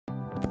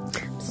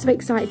so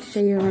excited to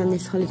show you around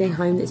this holiday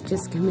home that's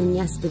just come in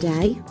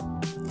yesterday.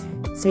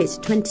 So it's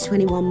a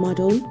 2021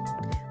 model.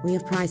 We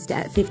have priced it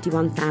at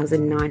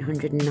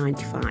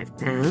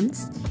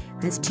 £51,995.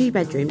 It has 2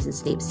 bedrooms and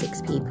sleeps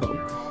 6 people.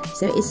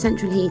 So it is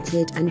central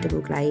heated and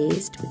double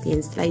glazed, with the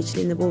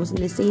installation in the walls and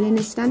the ceiling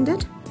as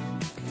standard.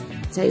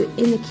 So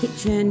in the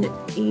kitchen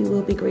you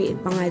will be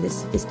greeted by the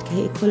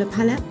sophisticated colour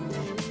palette,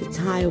 the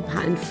tile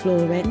patterned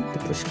flooring, the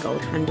brushed gold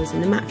handles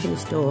and the matte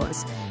finish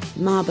doors.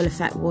 The marble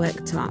effect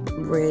worktop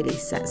really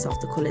sets off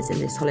the colours in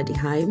this holiday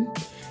home.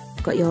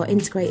 You've got your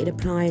integrated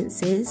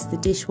appliances, the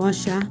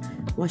dishwasher,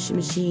 washing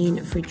machine,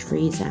 fridge,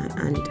 freezer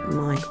and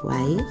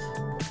microwave.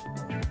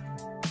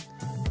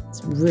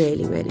 It's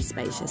really, really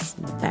spacious,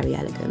 very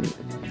elegant.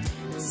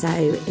 So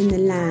in the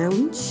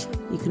lounge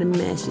you can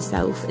immerse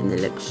yourself in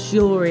the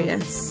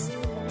luxurious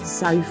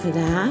sofa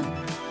there,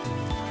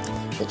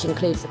 which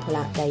includes the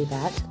pull-out day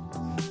bed.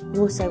 You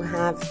also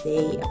have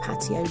the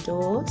patio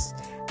doors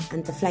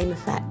and the flame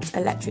effect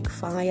electric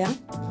fire.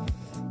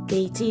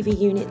 The TV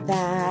unit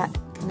there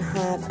can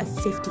have a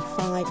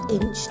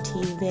 55-inch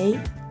TV.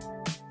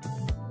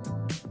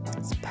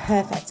 It's a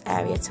perfect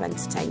area to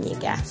entertain your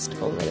guest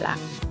or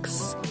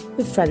relax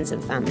with friends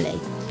and family.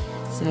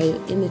 So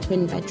in the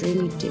twin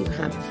bedroom you do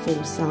have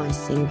full-size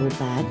single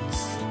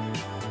beds.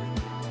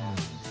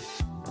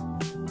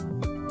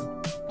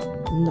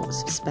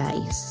 Lots of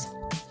space.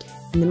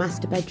 In the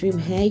master bedroom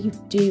here you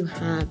do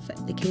have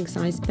the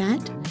king-size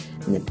bed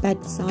and the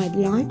bedside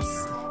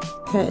lights,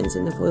 curtains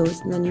in the foils,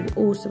 and then you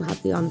also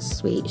have the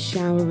ensuite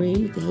shower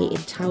room with the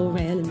heated towel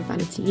rail and the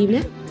vanity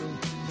unit.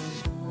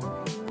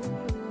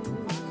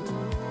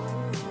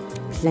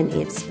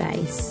 Plenty of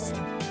space.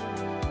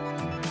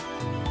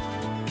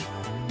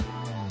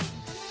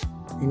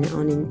 And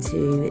on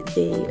into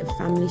the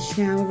family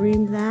shower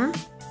room there.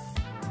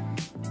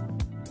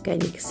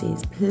 Again, you can see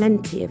there's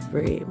plenty of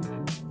room.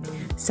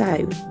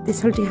 So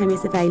this holiday home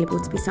is available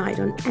to be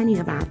sited on any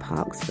of our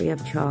parks free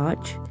of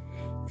charge.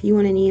 If you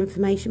want any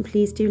information,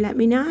 please do let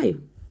me know.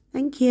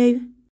 Thank you.